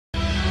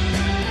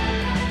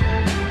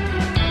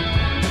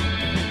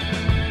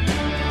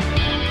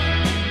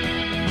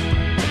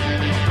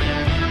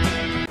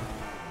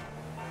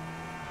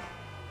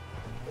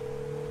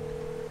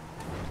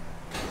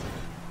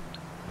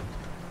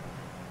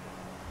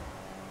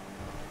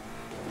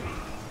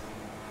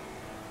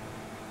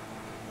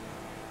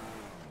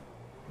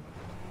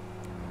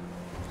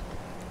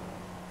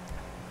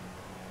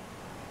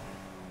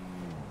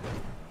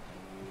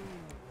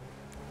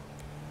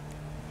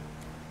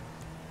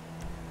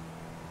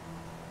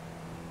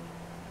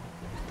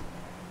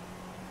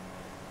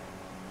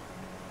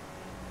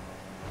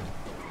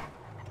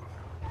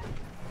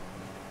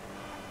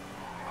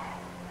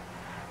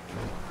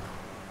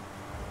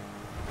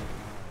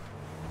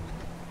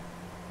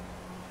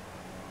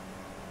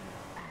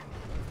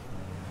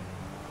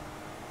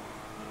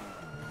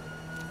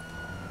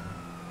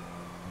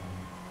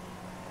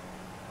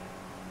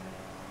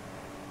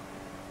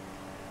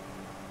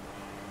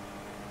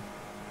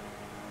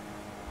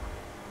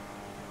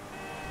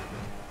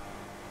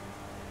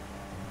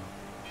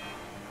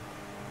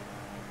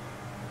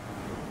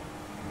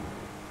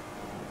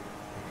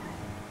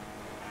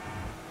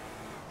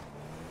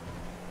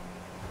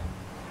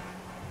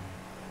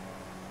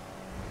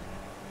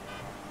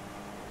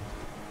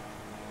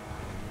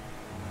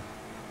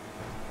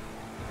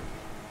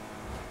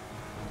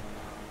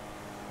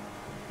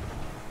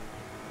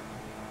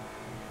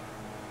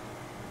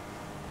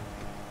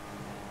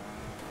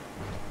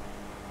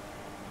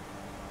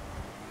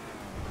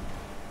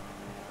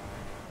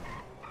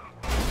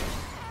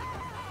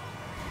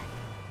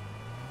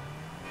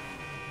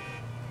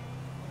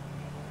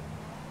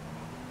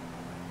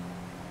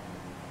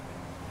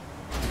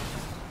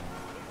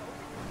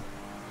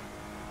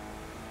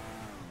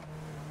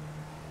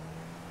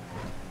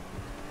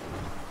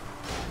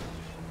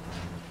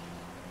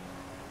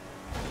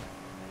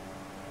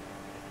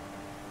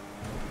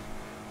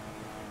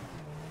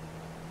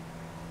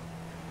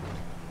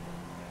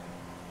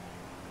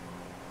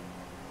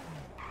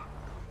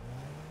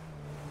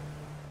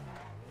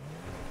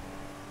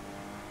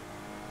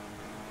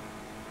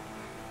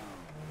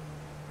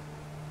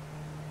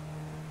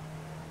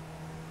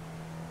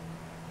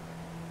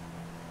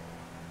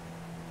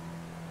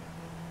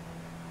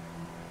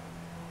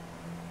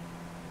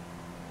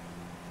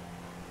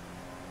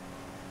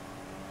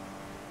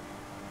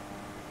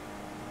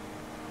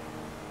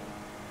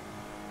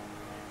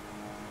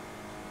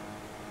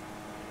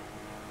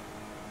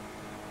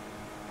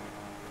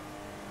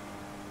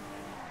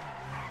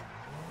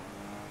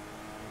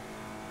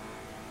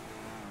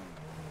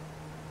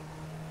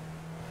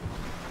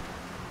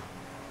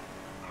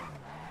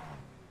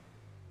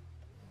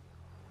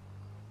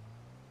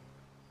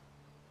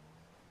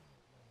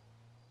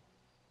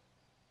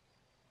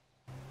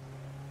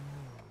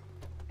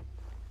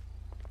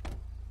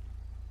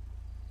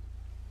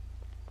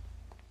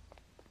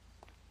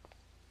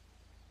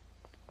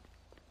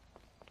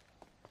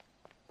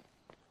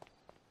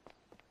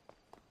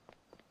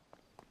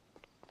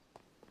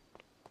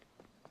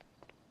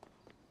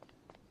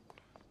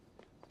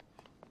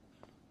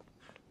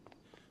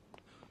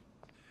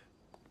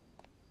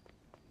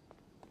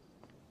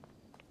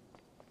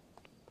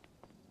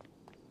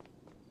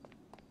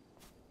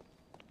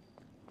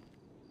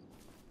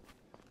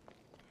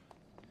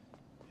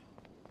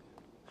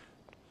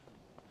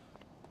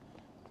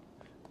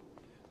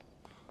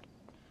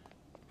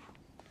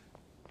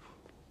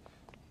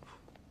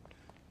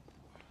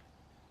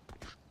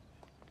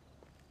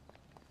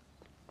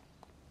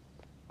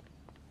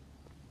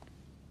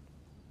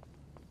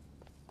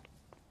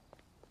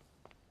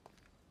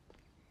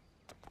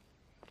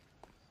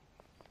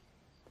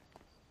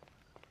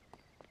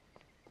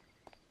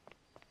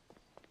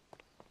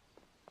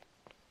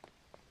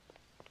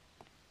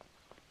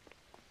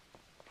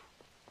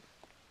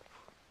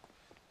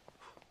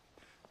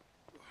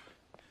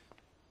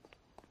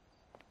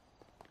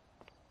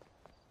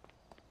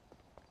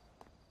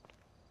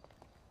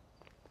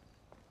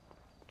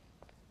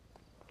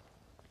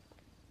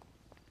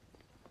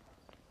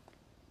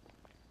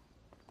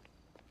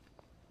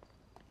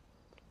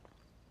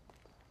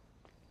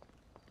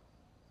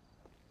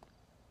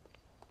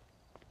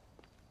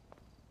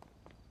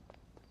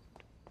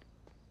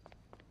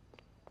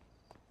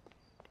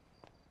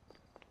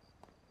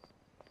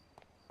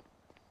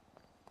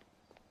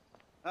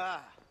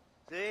Ah,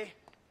 see?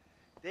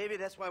 Davey,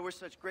 that's why we're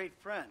such great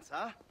friends,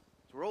 huh?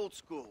 We're old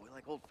school. We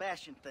like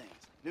old-fashioned things.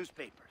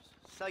 Newspapers,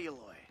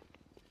 celluloid.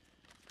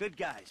 Good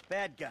guys,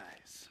 bad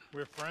guys.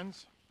 We're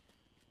friends?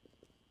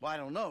 Well, I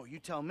don't know. You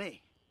tell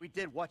me. We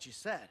did what you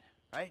said,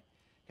 right?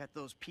 Got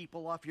those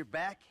people off your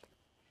back.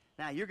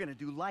 Now you're gonna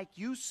do like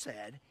you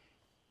said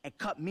and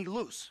cut me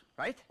loose,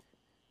 right?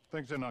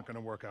 Things are not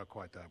gonna work out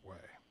quite that way.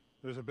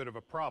 There's a bit of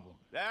a problem.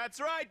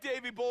 That's right,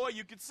 Davey boy.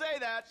 You could say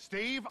that.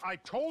 Steve, I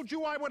told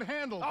you I would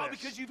handle this. Oh,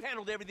 because you've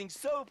handled everything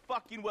so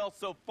fucking well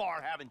so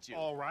far, haven't you?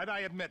 All right,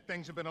 I admit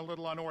things have been a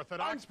little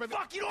unorthodox, but...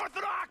 Fucking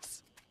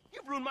orthodox!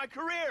 You've ruined my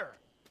career.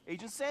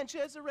 Agent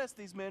Sanchez, arrest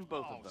these men,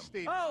 both of them.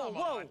 Steve, Oh, come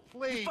whoa! on,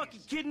 please. You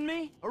fucking kidding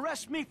me?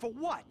 Arrest me for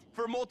what?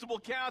 For multiple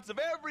counts of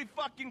every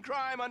fucking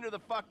crime under the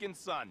fucking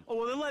sun. Oh,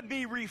 well, then let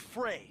me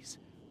rephrase.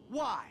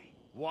 Why?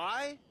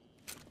 Why?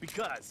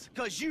 Because.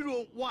 Because you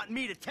don't want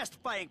me to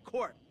testify in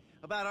court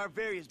about our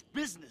various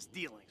business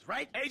dealings,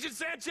 right? Agent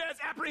Sanchez,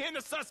 apprehend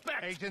the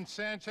suspect! Agent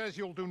Sanchez,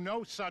 you'll do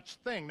no such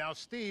thing. Now,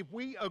 Steve,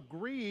 we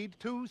agreed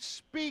to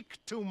speak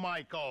to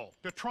Michael,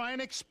 to try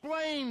and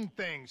explain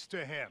things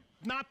to him.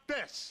 Not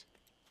this.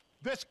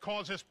 This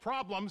causes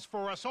problems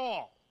for us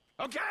all.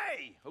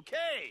 Okay,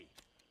 okay.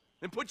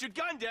 Then put your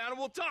gun down and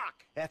we'll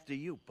talk. After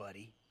you,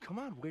 buddy. Come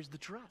on, where's the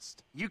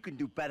trust? You can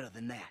do better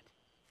than that.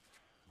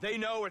 They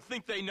know or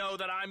think they know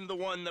that I'm the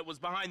one that was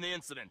behind the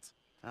incident.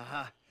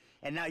 Uh-huh.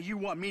 And now you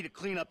want me to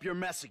clean up your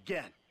mess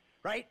again,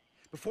 right?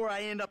 Before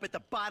I end up at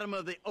the bottom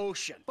of the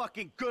ocean.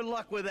 Fucking good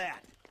luck with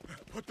that.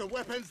 Put the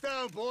weapons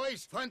down,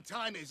 boys. Fun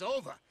time is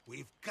over.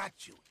 We've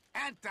got you.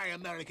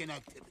 Anti-American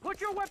activity. Put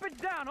your weapons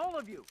down, all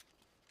of you!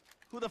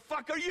 Who the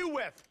fuck are you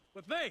with?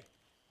 With me!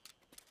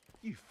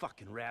 You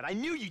fucking rat. I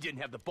knew you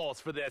didn't have the balls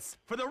for this.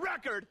 For the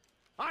record,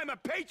 I'm a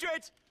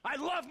patriot. I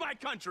love my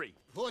country.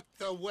 Put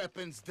the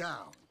weapons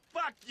down.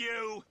 Fuck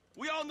you.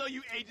 We all know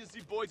you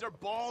agency boys are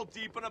ball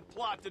deep in a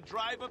plot to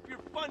drive up your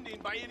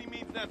funding by any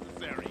means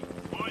necessary.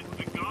 Put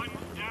the gun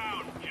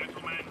down,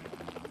 gentlemen.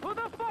 Who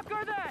the fuck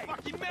are they?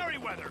 Fucking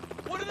Merryweather.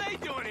 What are they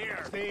doing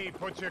here? Steve,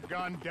 put your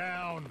gun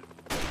down.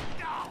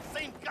 Oh,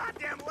 same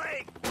goddamn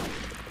leg.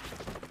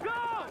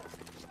 Go!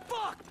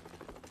 Fuck!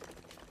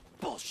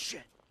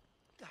 Bullshit.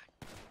 Mike,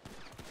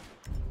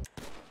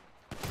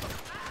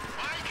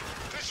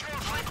 this your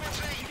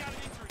frequency?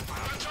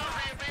 I'm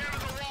talking at the end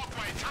of the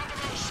walkway, top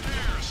of those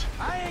stairs.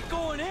 I ain't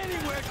going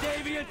anywhere,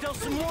 Davey, until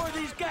some more of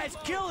these guys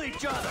kill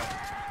each other.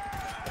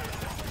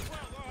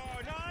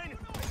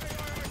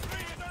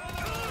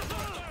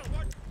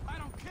 I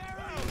don't care!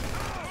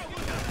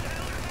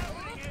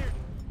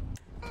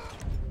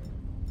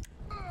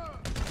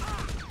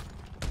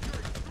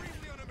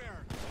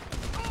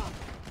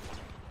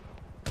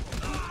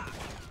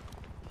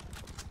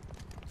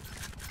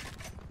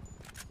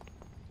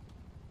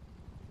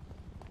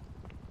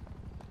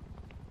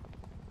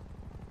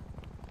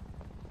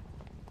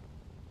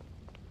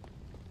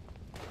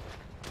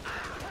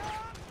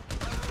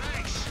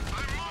 Thanks,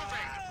 I'm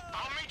moving.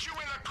 I'll meet you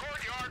in the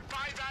courtyard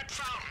by that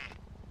fountain.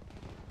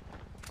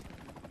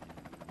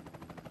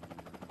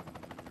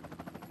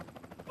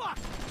 Fuck!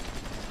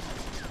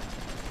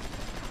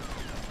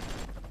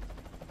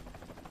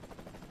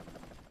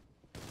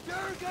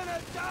 You're gonna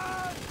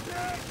die,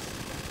 bitch!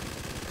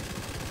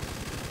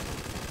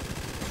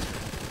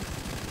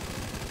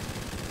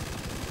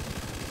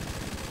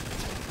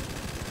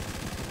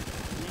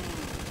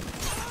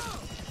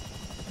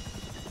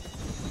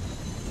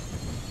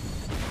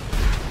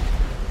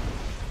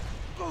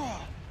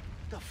 Oh,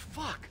 the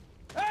fuck?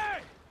 Hey!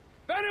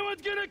 If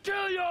anyone's gonna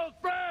kill you, old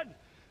friend,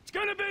 it's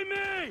gonna be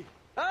me!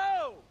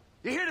 Oh!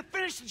 You here to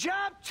finish the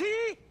job, T?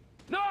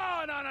 No,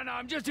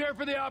 I'm just here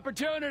for the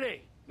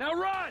opportunity. Now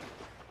run!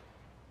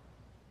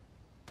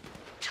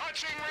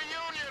 Touching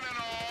reunion and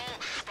all,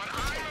 but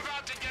I'm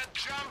about to get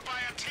jumped by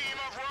a team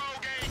of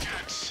rogue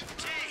agents.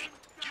 T,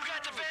 you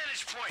got the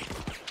vantage point.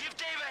 Give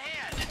Dave a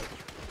hand.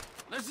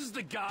 This is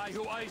the guy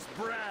who iced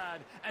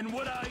Brad, and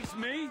would ice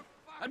me?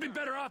 I'd be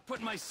better off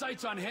putting my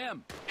sights on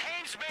him.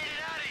 Hames made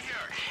it out of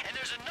here, and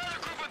there's another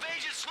group of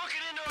agents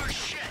looking into our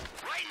shit.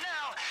 Right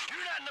now,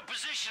 you're not in a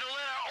position to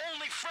let our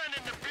only friend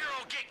in the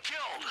Bureau get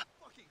killed.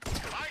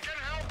 I can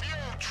help you,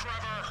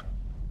 Trevor.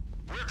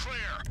 We're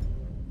clear.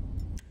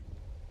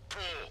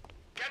 Pool,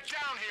 get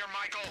down here,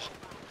 Michael.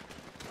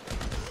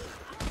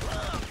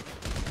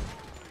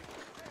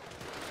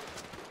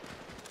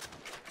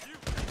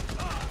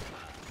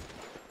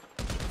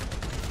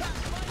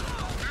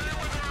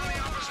 Merryweather on the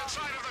opposite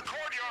side of the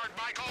courtyard,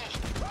 Michael.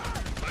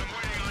 I'm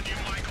waiting on you,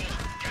 Michael.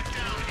 Get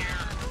down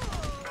here.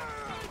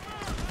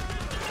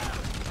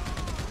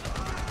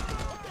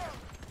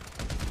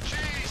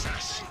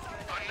 Jesus!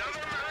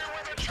 Another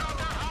Merryweather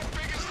chopper? How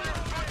big is their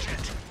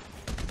budget?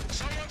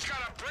 Someone's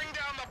gotta bring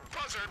down the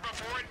buzzard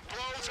before it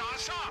blows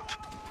us up.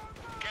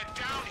 Get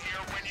down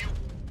here when you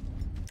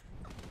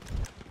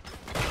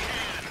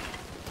can.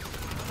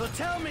 So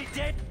tell me,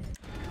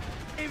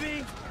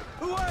 Davey,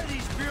 who are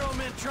these Bureau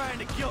men trying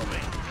to kill me?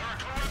 They're a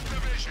corrupt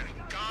division,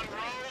 gone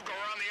rogue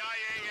or on the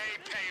IAA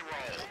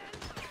payroll.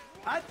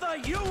 I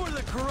thought you were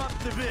the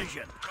corrupt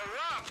division.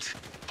 Corrupt?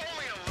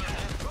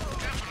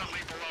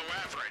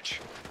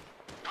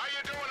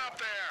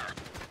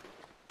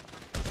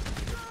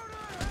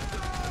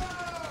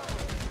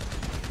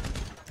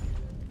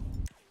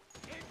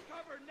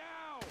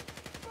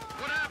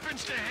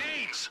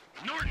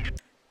 Norton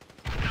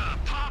gonna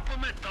pop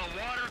him at the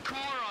water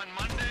cooler on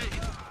Monday?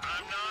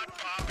 I'm not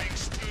popping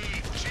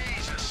Steve.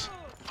 Jesus.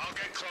 I'll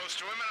get close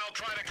to him and I'll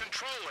try to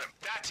control him.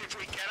 That's if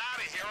we get out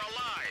of here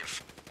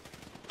alive.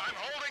 I'm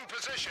holding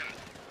position,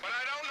 but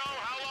I don't know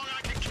how long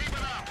I can keep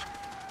it up.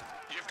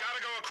 You've got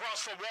to go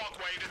across the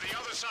walkway to the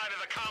other side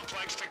of the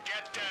complex to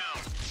get down.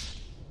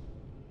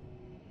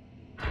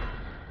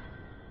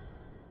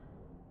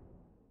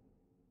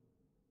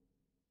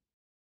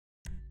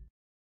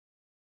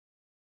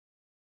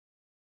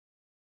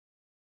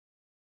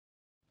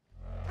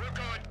 We're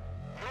good.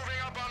 Moving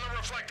up on the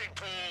reflecting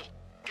pool.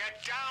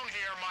 Get down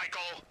here,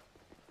 Michael.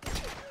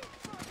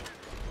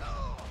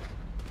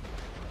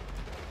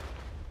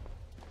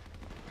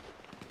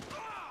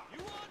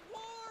 You want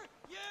war?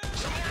 Yeah!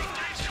 Some more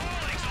updates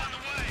callings on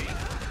the way.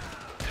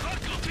 If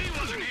Uncle T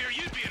wasn't here,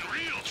 you'd be in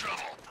real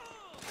trouble.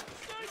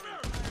 Sniper!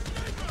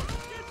 Sniper!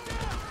 Get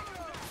down!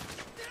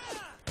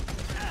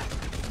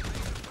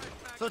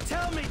 So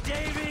tell me,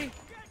 Davy,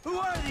 who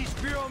are these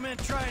Bureau men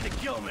trying to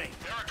kill me?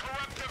 They're a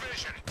corrupt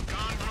division,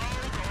 gone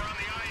rogue or on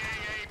the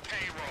IAA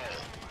payroll.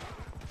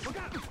 Look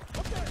out!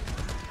 Up there!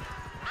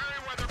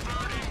 Merryweather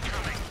Bird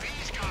incoming.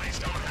 These guys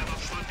don't have a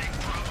funding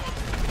problem.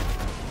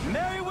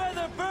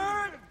 Merryweather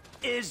Bird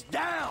is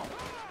down.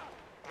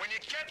 When you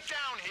get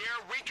down here,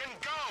 we can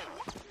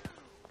go.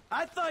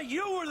 I thought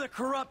you were the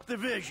corrupt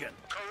division.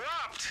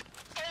 Corrupt?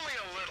 Only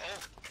a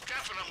little.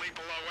 Definitely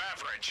below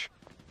average.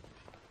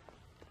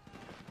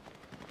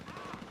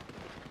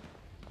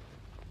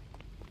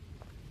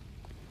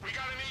 We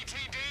got an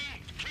ETD?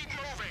 Keep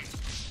moving.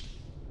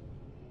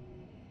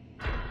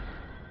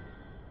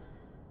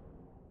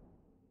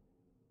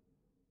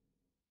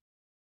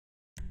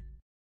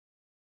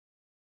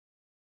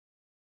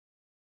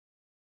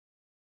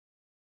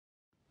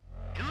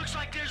 It looks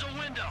like there's a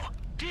window.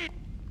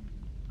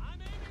 I'm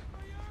aiming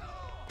for you!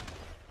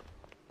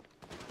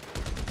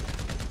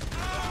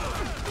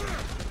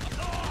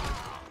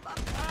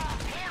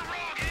 More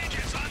rogue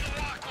agents on the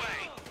walkway.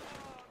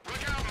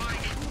 Look out,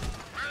 Mike.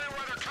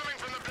 Merryweather coming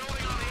from the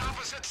building on the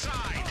opposite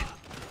side.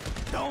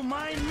 Don't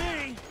mind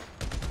me.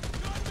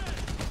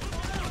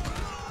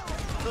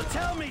 So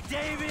tell me,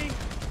 Davy,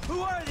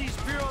 who are these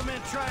Bureau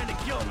men trying to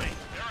kill me?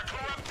 They're a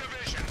corrupt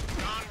division,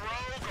 gone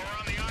rogue or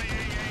on the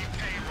IAA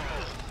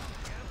payroll.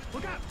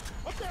 Look out!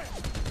 Up there!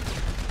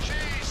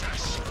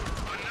 Jesus!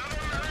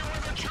 Another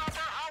Merryweather chopper?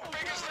 How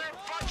big is their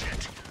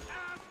budget?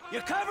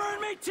 You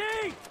covering me, T?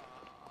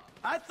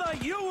 I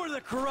thought you were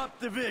the corrupt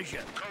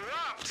division.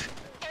 Corrupt?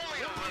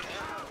 Only a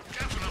little.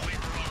 Definitely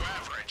below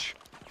average.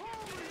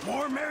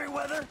 More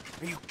Merryweather?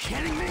 Are you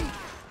kidding me?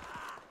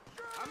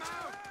 I'm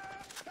out!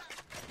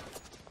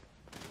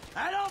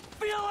 I don't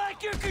feel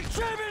like you're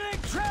contributing,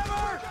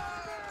 Trevor!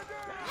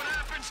 What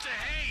happens to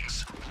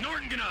Haynes?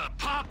 Norton gonna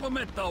pop him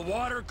at the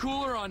water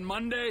cooler on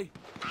Monday?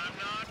 I'm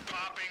not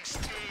popping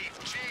Steve.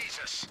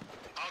 Jesus.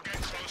 I'll get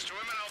close to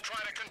him and I'll try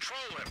to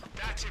control him.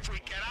 That's if we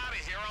get out of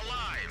here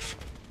alive.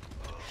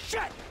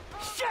 Shit!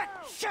 Shit!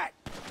 Shit!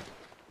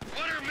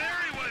 What are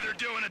Merryweather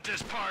doing at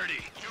this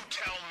party? You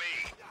tell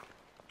me.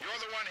 You're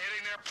the one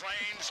hitting their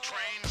planes,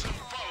 trains, and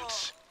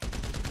boats.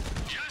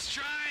 Just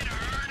trying to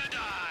earn a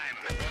dime.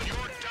 Well,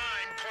 your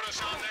dime put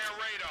us on their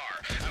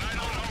radar, and I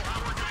don't know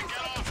how we're gonna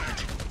get off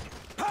it.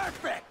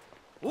 Perfect!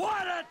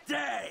 What a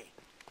day!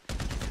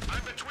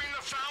 I'm between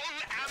the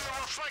fountain and the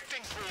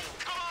reflecting pool.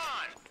 Come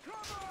on!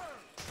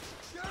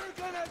 You're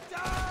gonna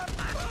die!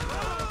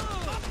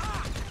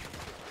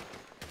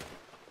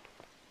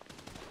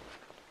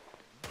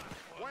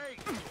 Wait!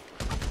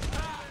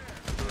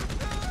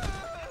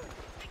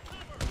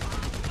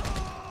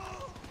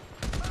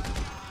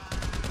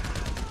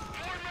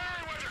 More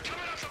Merryweather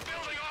coming up the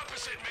building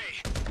opposite me.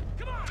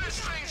 Come on! This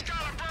thing's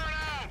gotta burn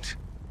out!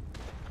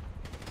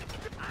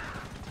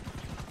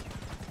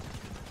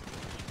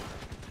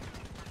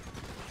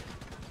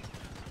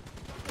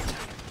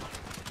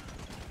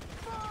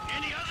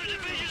 Any other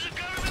divisions of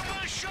government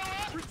want to show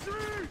up?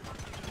 Retreat!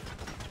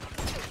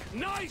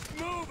 Nice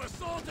move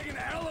assaulting an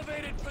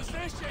elevated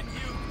position,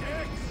 you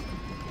dicks!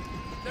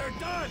 They're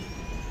done!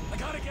 I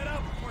gotta get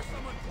out before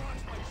someone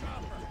clocks my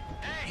chopper.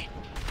 Hey,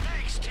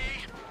 thanks, T.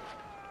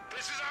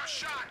 This is our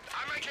shot.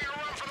 I'm making a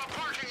run for the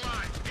parking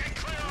lot. Get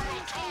clear or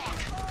we'll talk.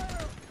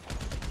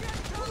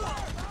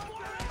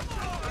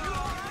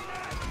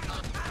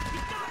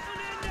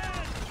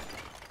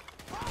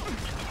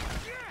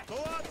 The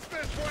lot's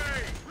this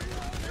way!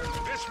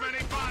 This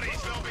many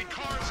bodies, there'll be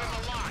cars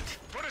in the lot.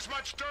 Put as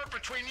much dirt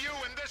between you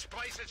and this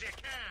place as you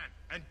can.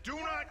 And do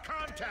not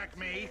contact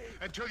me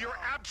until you're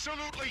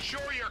absolutely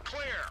sure you're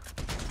clear.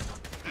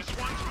 This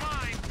one's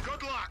mine.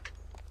 Good luck.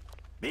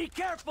 Be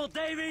careful,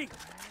 Davy!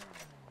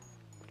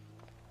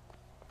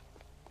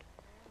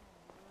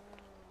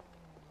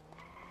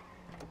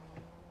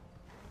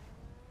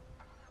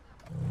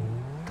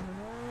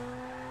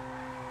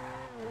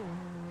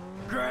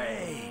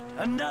 Great!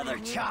 Another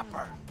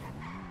chopper!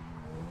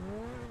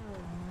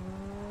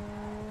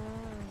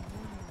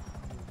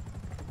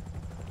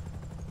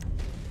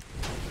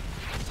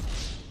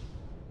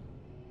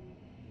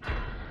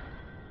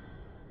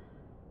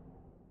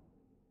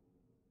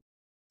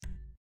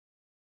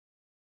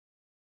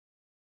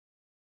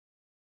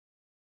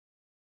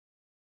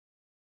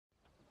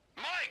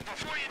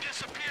 before you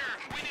disappear,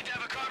 we need to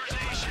have a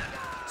conversation.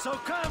 So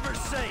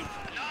conversate.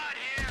 Not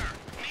here.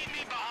 Meet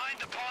me behind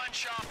the pawn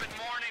shop in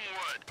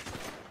Morningwood.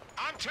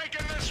 I'm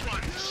taking this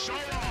one. So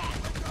long.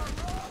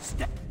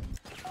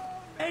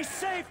 Stay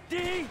safe,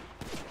 D!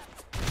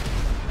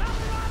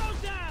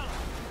 Alvarado's down!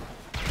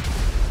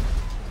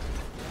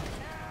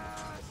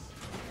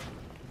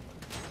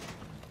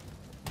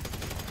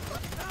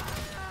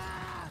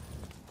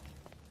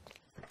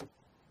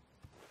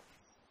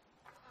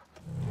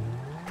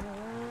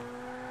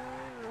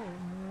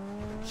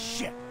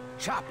 Shit!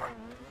 Chopper!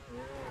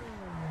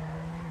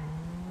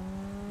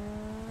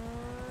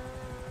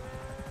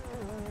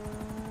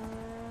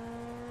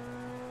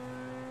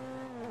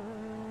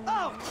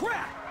 Oh,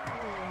 crap!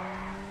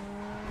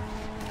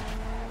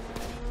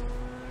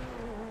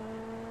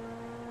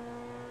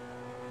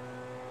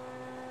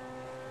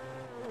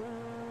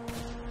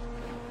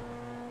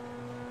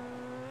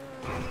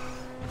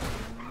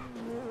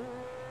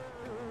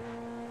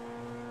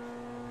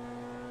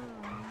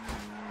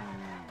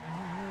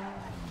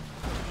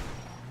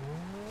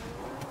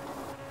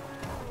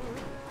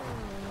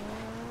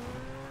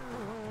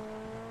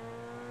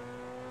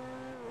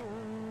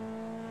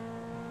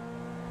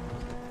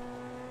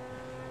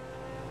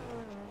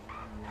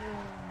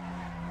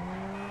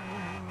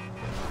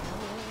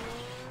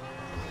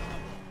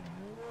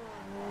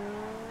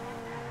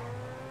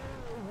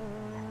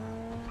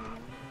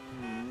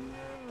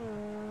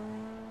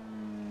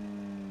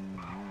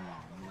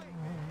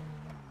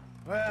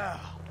 Well,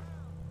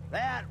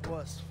 that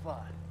was fun.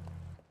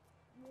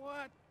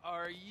 What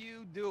are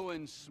you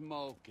doing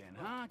smoking,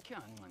 huh?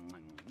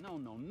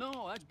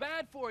 No, that's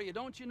bad for you,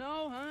 don't you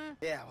know, huh?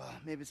 Yeah, well,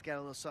 maybe it's got a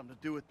little something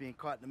to do with being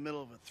caught in the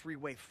middle of a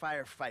three-way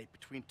firefight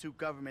between two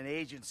government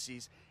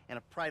agencies and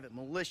a private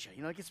militia.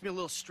 You know, it gets me a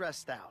little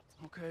stressed out.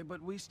 Okay, but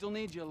we still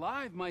need you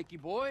alive, Mikey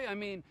boy. I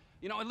mean,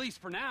 you know, at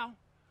least for now.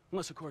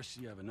 Unless, of course,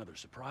 you have another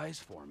surprise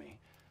for me.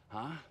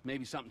 Huh?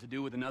 Maybe something to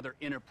do with another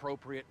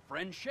inappropriate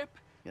friendship?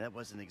 Yeah, that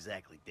wasn't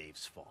exactly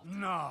Dave's fault.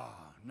 No.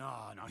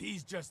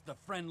 He's just the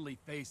friendly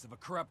face of a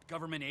corrupt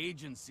government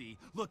agency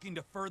looking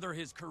to further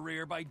his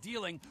career by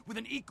dealing with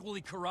an equally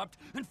corrupt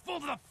and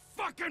full to the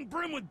fucking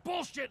brim with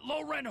bullshit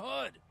low-rent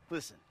hood.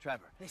 Listen,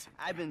 Trevor,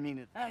 I've been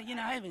meaning... I've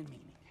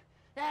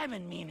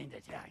been meaning to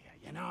tell you,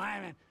 you know,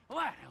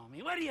 What,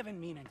 homie? What have you been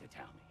meaning to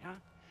tell me, huh?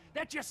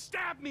 That you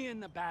stabbed me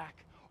in the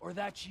back, or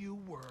that you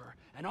were,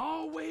 and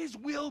always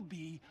will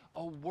be,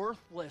 a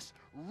worthless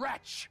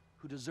wretch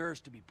who deserves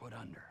to be put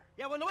under.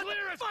 Yeah, well, what Clear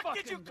the as fuck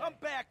did fucking you come day.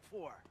 back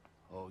for?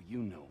 Oh, you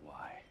know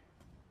why.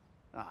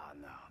 Ah,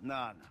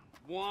 no.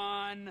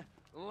 One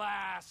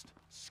last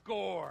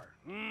score.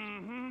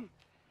 Mm-hmm.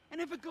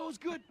 And if it goes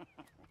good,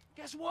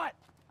 guess what?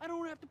 I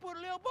don't have to put a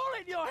little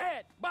bullet in your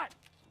head. But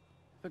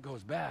if it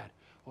goes bad,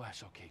 well,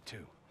 that's okay,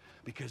 too.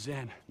 Because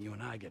then you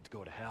and I get to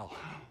go to hell.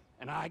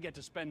 And I get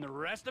to spend the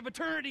rest of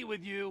eternity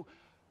with you,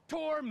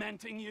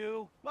 tormenting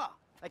you. Well,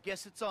 I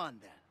guess it's on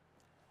then.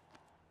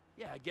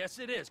 Yeah, I guess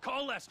it is.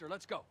 Call Lester.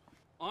 Let's go.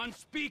 On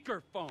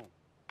speakerphone.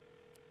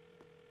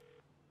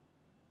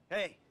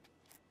 Hey,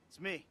 it's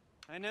me.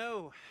 I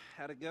know.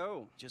 How'd it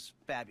go? Just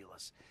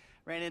fabulous.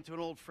 Ran into an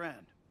old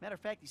friend. Matter of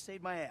fact, he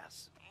saved my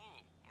ass. Oh,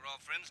 we're all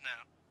friends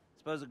now.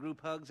 Suppose the group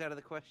hug's out of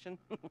the question?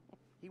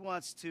 He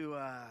wants to,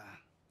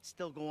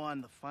 still go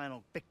on the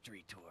final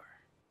victory tour.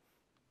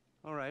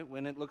 All right,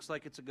 when it looks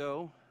like it's a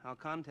go, I'll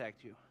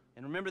contact you.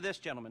 And remember this,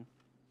 gentlemen.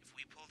 If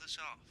we pull this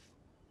off,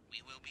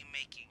 we will be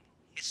making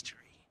history.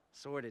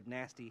 Sordid,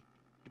 nasty,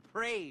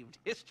 depraved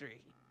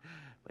history.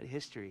 But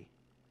history,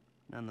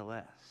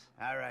 nonetheless.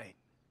 All right.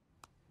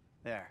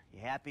 There,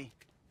 you happy?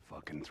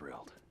 Fucking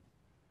thrilled.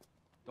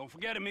 Don't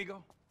forget,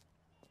 amigo.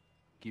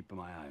 Keeping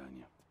my eye on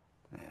you.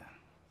 Yeah.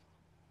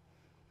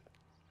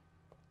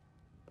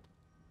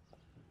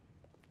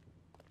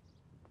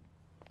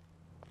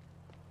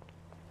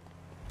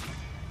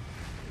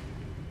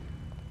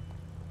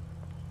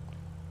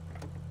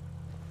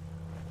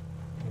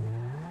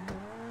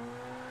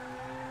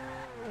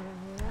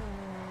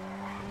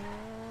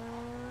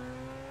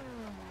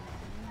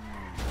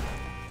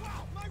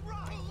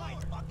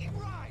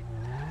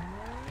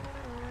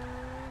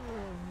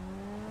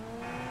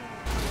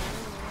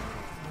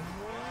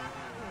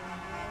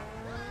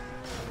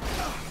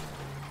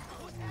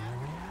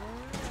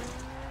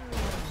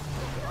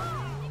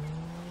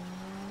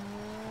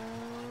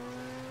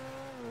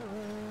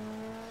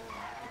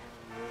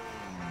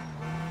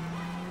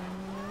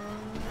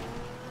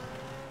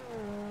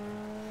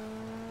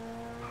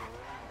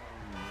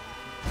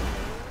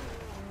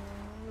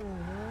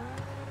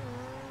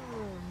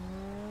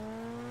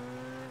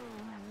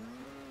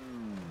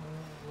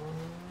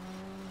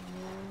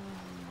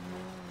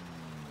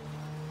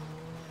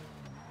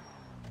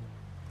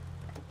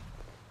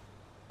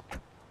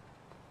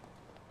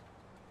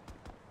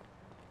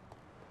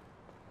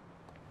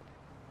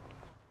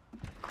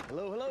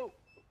 Hello.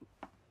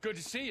 Good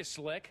to see you,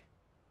 Slick.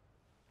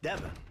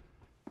 Devin,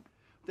 what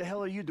the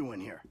hell are you doing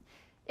here?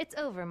 It's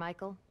over,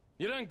 Michael.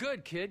 You done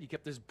good, kid. You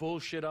kept this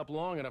bullshit up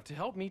long enough to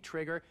help me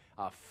trigger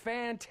a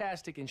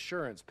fantastic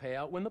insurance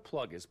payout when the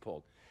plug is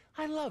pulled.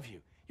 I love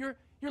you. You're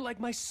like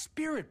my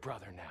spirit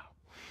brother now.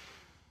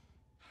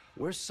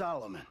 Where's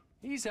Solomon?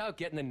 He's out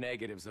getting the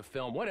negatives, the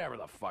film, whatever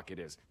the fuck it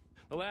is.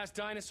 The last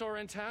dinosaur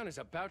in town is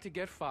about to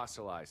get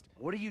fossilized.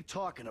 What are you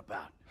talking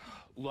about?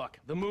 Look,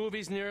 the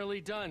movie's nearly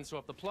done, so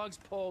if the plug's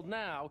pulled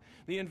now,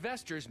 the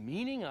investors,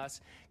 meaning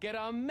us, get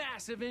a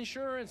massive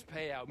insurance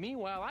payout.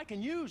 Meanwhile, I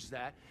can use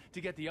that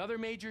to get the other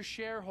major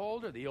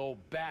shareholder, the old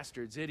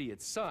bastard's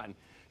idiot son,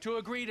 to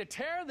agree to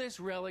tear this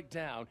relic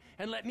down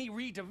and let me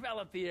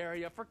redevelop the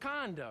area for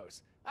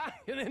condos.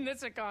 And in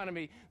this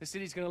economy, the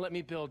city's gonna let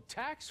me build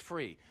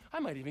tax-free. I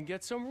might even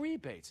get some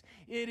rebates.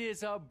 It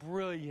is a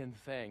brilliant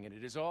thing, and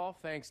it is all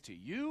thanks to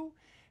you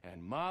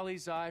and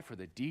Molly's eye for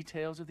the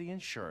details of the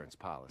insurance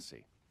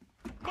policy.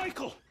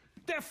 Michael,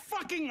 they're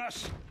fucking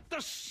us! The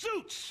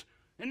suits!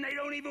 And they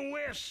don't even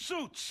wear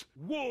suits!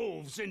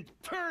 Wolves in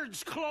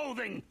turds'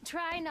 clothing!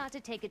 Try not to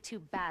take it too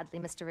badly,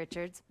 Mr.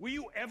 Richards. Were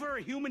you ever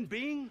a human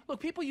being? Look,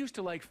 people used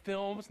to like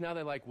films, now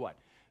they like what?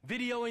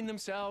 Videoing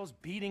themselves,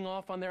 beating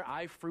off on their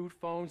iFruit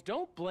phones.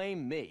 Don't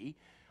blame me.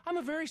 I'm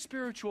a very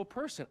spiritual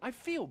person. I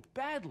feel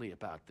badly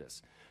about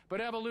this. But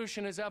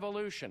evolution is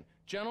evolution.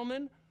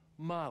 Gentlemen,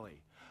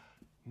 Molly,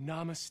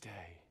 namaste.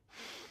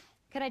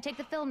 Can I take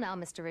the film now,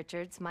 Mr.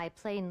 Richards? My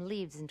plane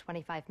leaves in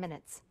 25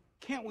 minutes.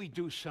 Can't we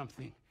do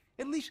something?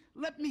 At least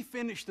let me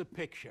finish the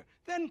picture,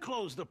 then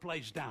close the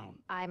place down.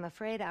 I'm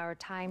afraid our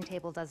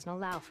timetable doesn't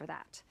allow for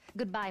that.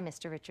 Goodbye,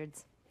 Mr.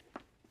 Richards.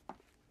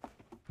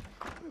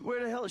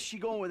 Where the hell is she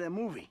going with that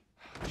movie?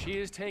 She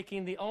is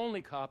taking the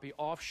only copy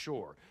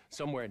offshore,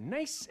 somewhere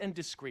nice and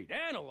discreet.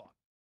 Analog.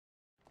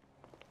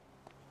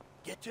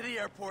 Get to the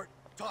airport,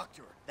 talk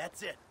to her.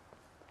 That's it.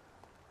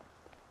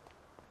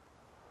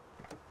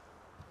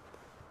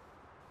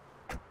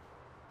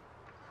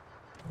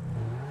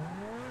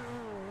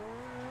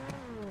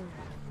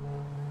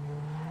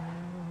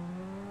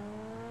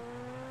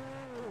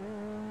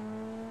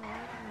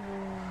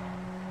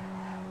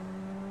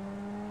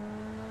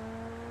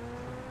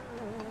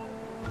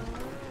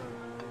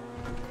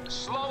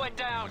 Slow it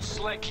down,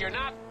 Slick. You're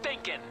not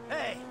thinking.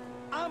 Hey,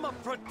 I'm a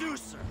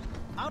producer.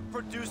 I'm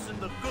producing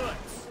the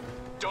goods.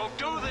 Don't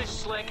do this,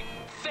 Slick.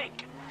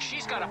 Think.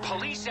 She's got a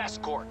police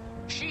escort.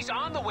 She's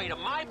on the way to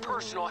my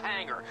personal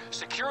hangar.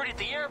 Security at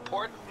the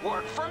airport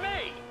worked for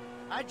me.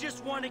 I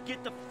just want to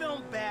get the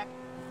film back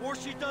before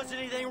she does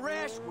anything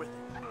rash with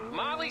it.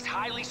 Molly's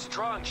highly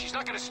strung. She's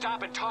not gonna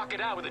stop and talk it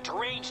out with a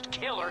deranged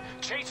killer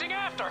chasing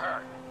after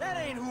her. That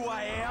ain't who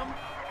I am.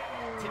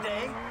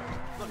 Today,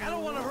 look, I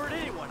don't want to hurt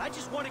anyone. I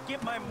just want to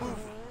get my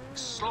movie.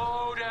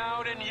 Slow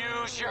down and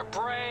use your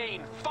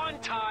brain. Fun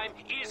time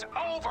is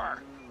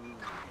over.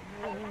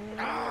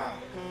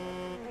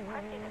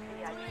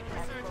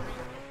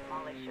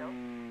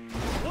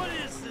 What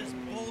is this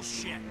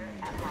bullshit?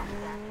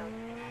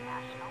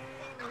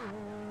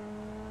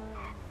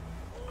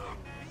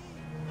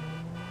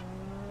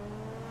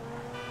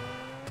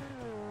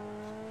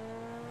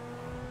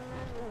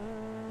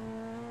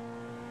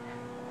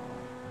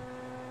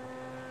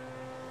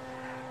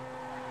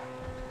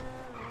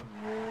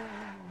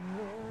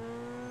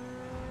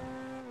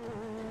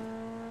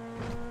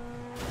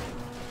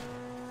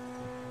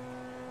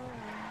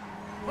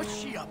 What's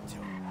she up to?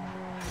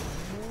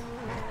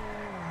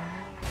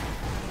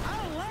 I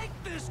don't like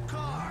this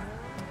car!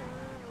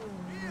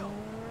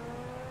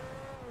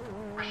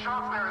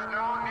 Bishop, there is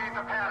no need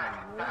to panic.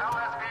 The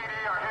LSPD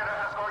are here to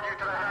escort you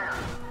to the hangar.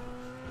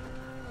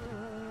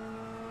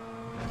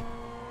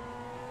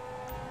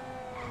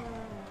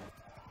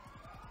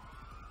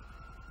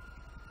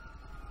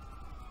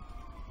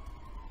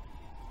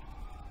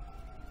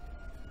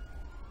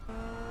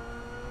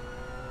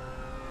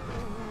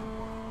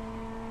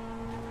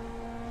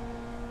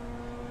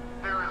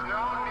 There is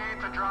no need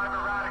to drive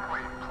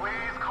erratically.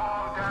 Please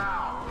calm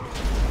down.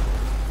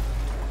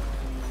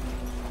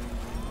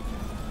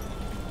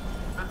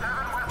 The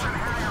Devon Weston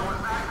hangar was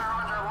back there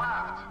on your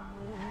left.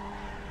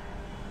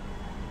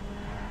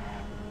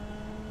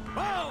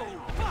 Oh,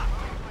 fuck!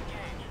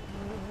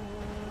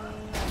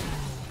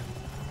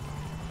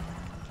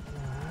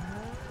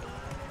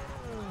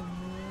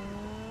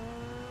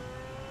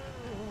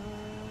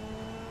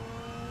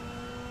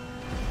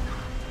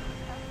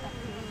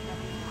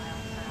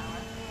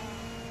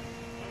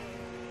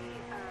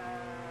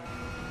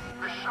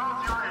 Bishop,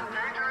 you're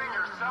endangering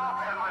yourself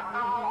and my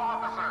fellow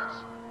officers.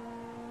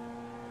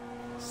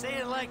 Say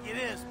it like it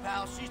is,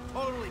 pal. She's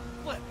totally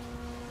flipped.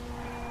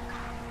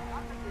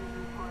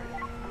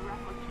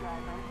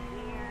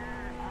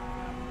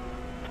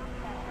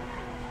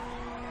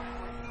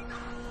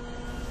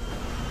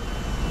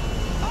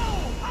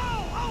 Oh!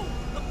 Oh! Oh!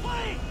 The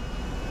plane!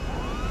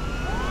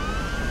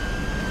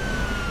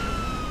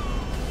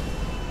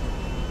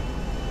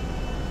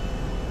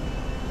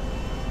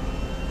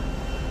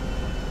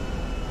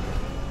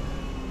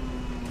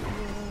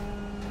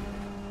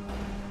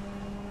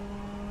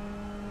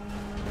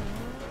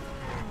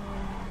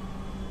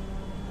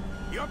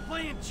 You're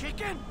playing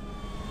chicken?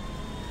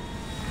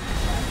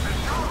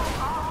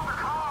 Off the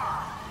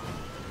car!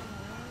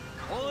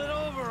 Pull it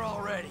over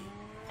already.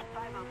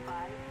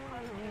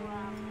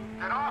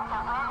 Get off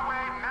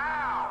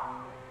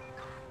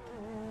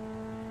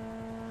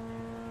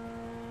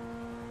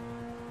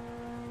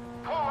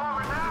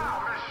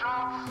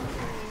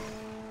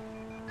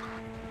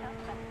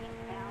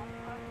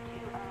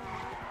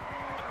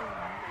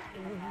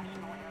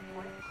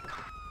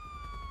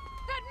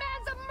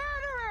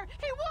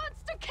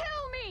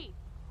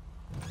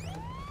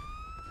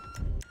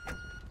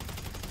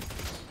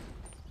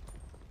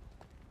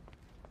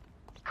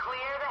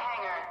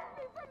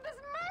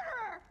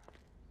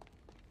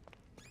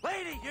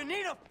you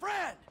need a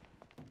friend!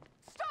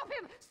 Stop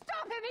him!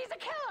 Stop him! He's a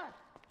killer!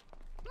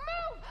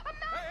 Move! A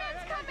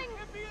madman's coming!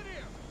 Get me in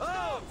here!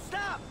 Oh,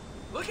 stop!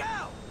 Look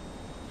out!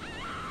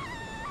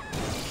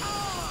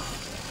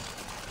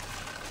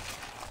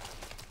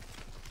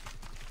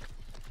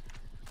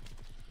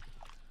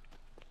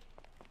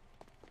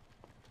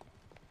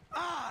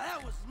 Ah,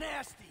 that was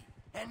nasty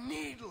and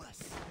needless.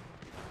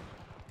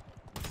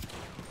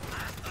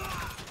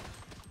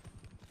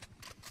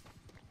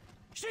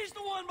 She's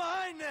the one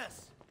behind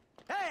this.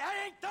 Hey,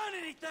 I ain't done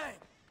anything.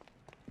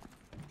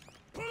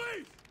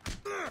 Police!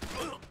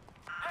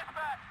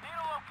 Dispatch, need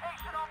a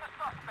location on the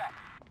suspect.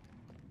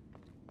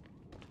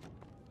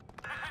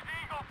 This is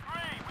Eagle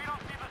 3. We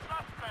don't see the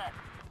suspect.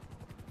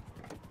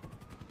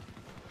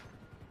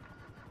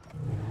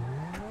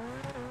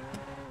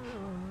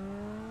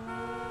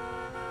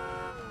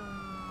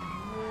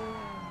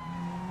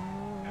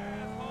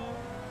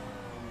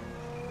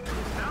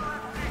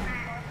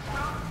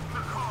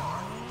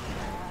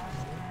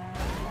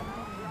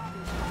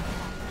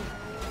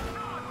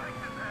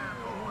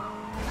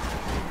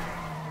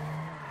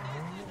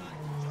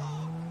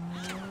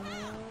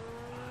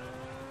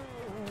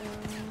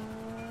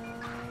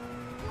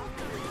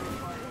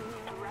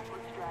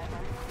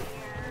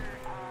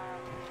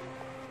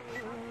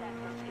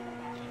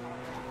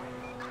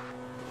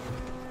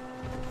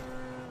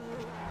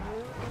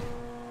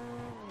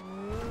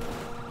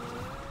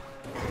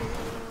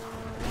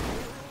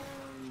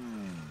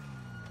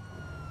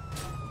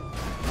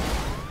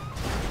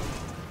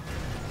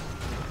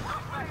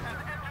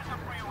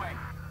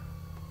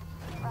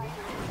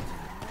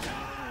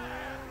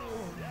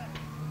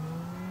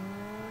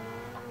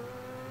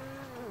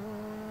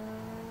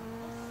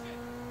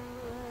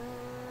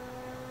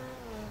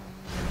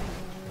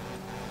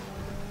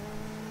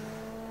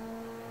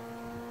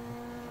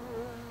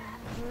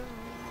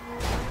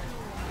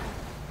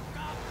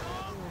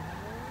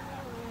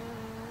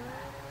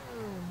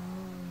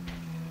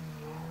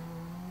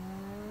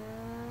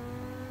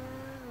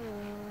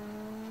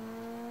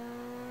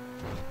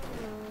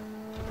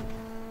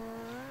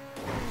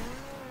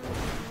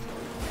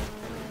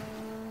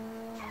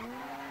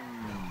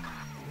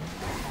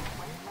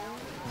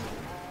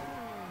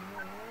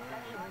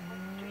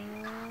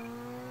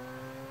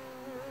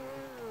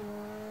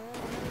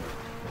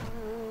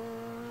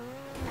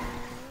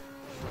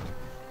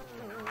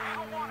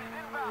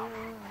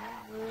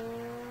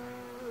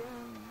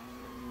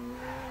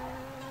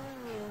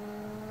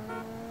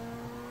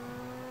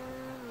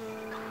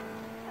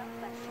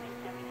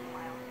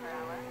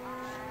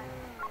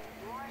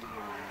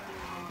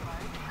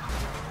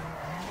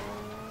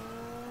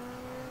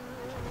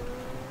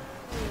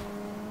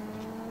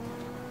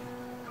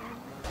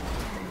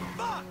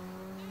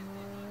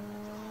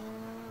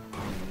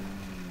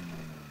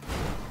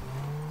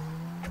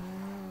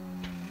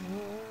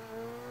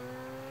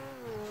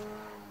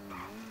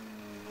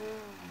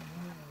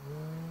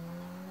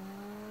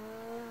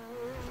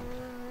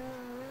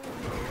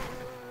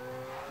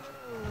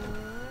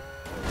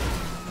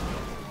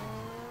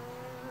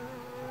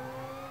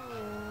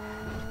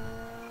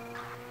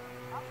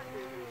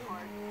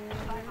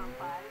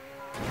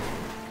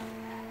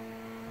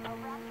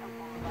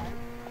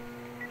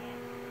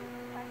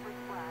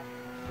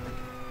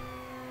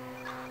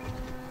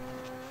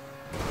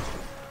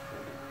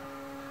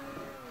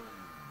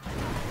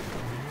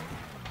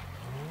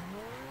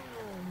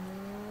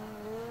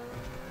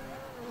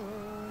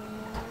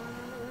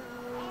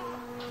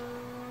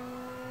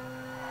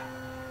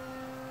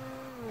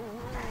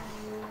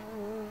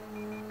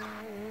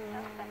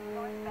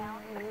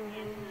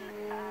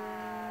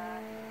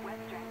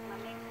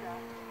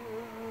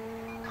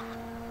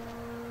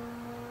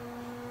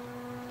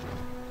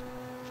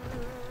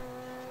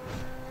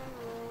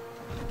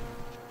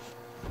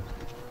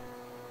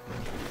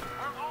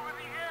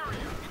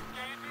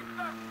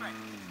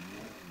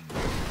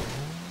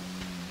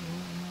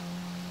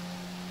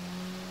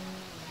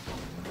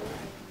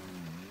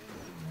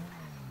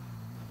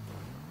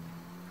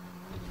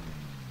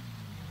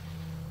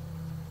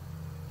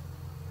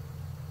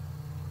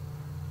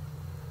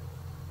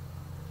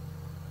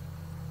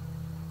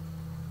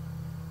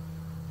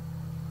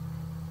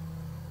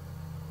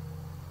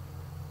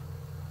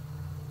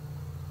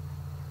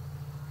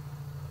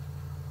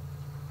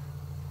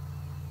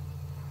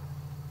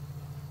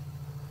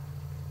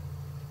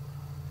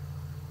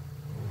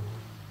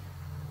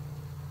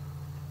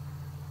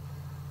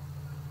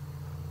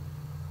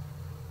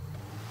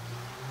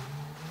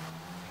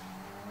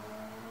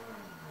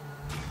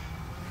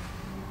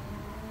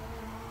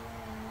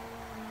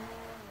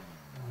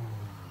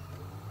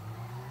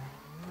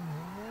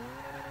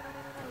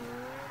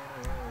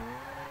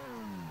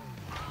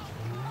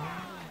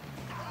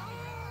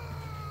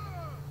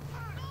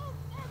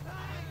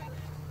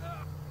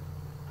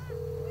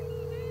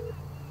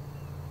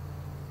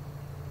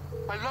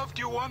 I loved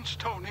you once,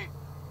 Tony,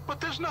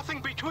 but there's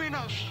nothing between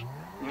us.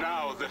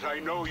 Now that I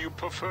know you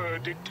prefer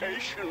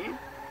dictation...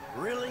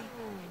 Really?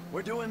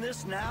 We're doing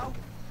this now?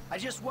 I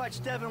just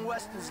watched Devin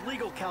Weston's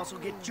legal counsel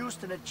get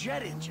juiced in a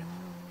jet engine.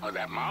 Oh,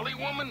 that Molly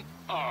woman?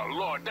 Oh,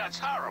 Lord, that's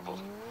horrible.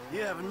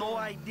 You have no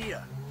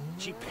idea.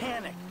 She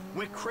panicked,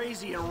 went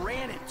crazy, and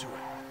ran into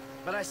it.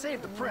 But I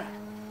saved the print,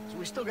 so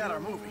we still got our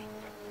movie.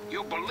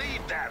 You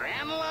believe that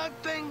analog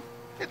thing?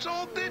 It's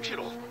all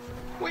digital.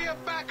 We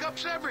have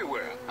backups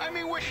everywhere. I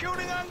mean, we're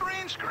shooting on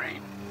green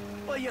screen.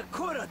 Well, you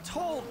could have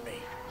told me.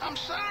 I'm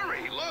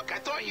sorry. Look, I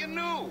thought you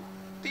knew.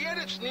 The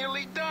edit's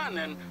nearly done,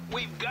 and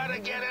we've got to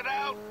get it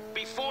out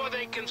before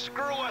they can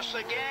screw us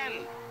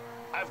again.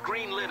 I've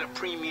greenlit a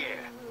premiere.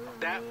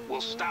 That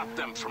will stop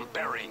them from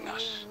burying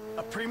us.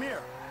 A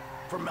premiere?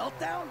 For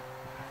Meltdown?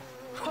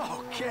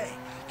 Okay.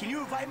 Can you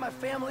invite my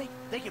family?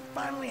 They can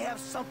finally have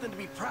something to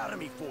be proud of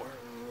me for.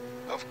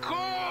 Of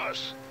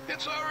course!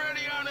 It's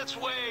already on its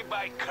way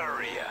by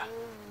courier.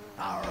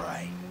 All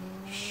right.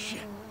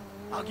 Shit.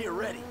 I'll get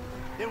ready.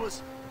 It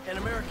was an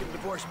American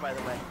Divorce, by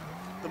the way.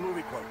 The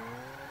movie quote.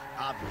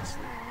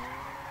 Obviously.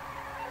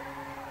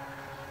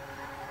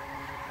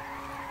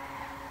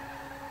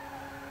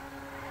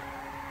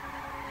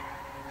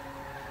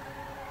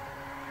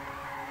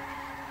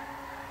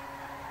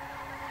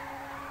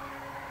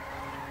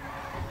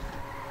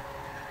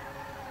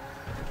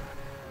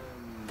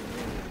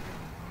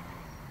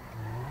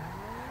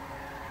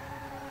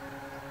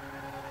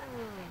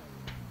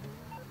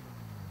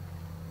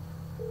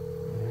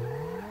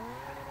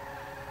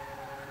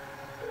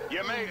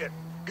 You made it.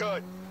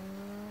 Good.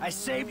 I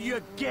saved you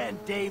again,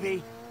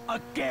 Davey.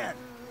 Again.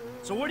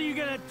 So what are you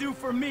gonna do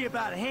for me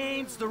about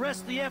Haynes, the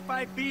rest of the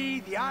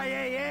FIB, the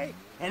IAA,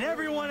 and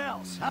everyone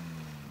else, huh?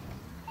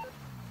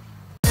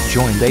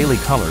 Join Daily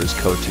Colors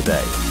Code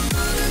today.